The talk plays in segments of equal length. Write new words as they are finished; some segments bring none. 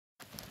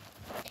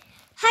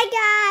Hi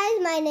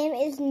guys, my name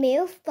is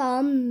Mew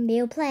from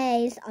Mew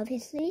Plays,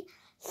 obviously.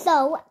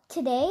 So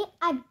today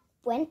I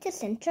went to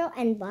Central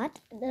and bought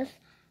this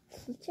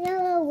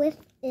Citrello with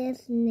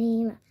its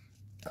name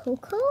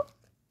Coco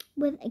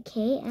with a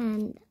K,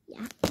 and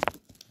yeah.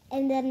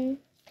 And then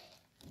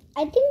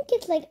I think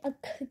it's like a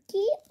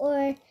cookie,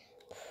 or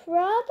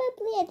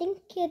probably I think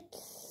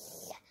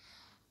it's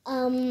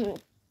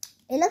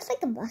it looks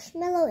like a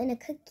marshmallow in a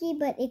cookie,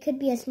 but it could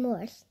be a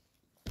s'mores.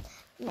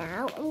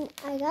 Now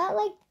I got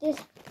like this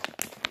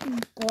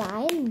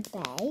blind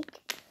bag,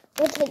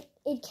 which like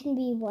it can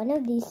be one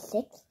of these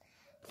 6.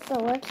 So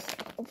let's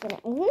open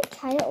it. I'm gonna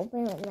try to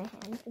open it with my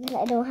hands because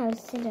I don't have a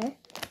scissor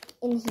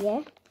in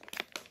here.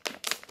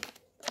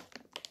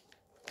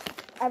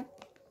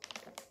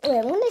 Wait,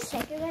 I'm gonna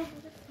check if I have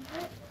a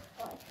scissor.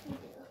 Oh, I can do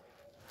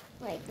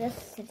like this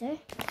scissor.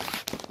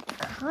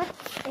 Cut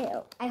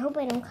it. I hope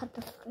I don't cut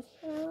the first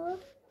one off.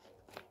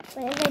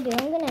 But if I do,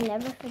 I'm gonna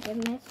never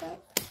forgive myself.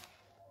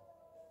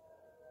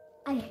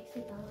 I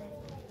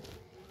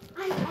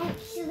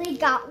actually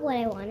got what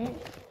I wanted.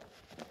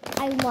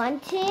 I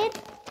wanted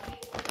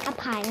a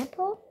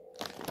pineapple.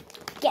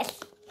 Yes.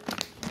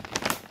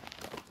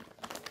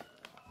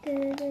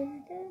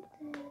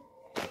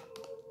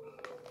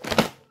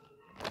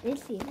 You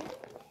see that?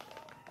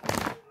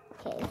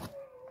 Okay.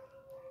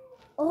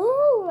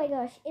 Oh my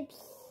gosh, it's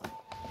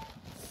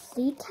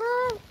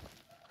Sita.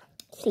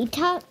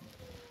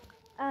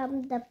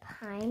 The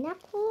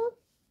pineapple.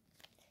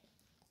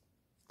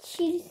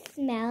 She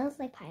smells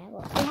like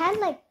pineapple.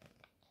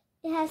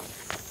 It has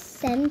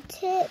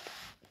scented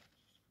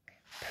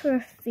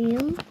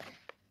perfume,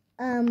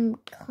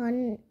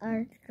 con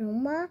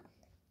aroma,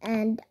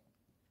 and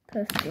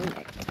perfume.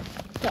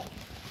 Okay,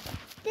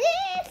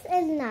 this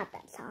is not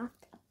that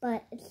soft,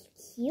 but it's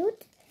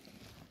cute.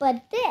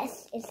 But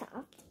this is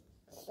soft,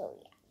 so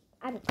yeah,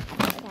 I'm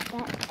glad I got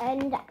that,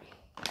 and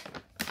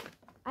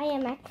I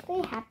am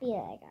actually happy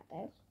that I got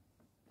this.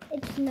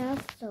 It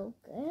smells so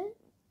good.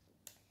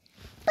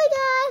 Bye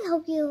guys,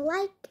 hope you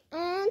like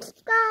and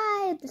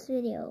subscribe this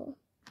video.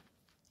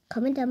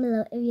 Comment down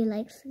below if you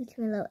like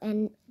Citrello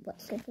and what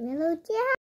Citrello do you have.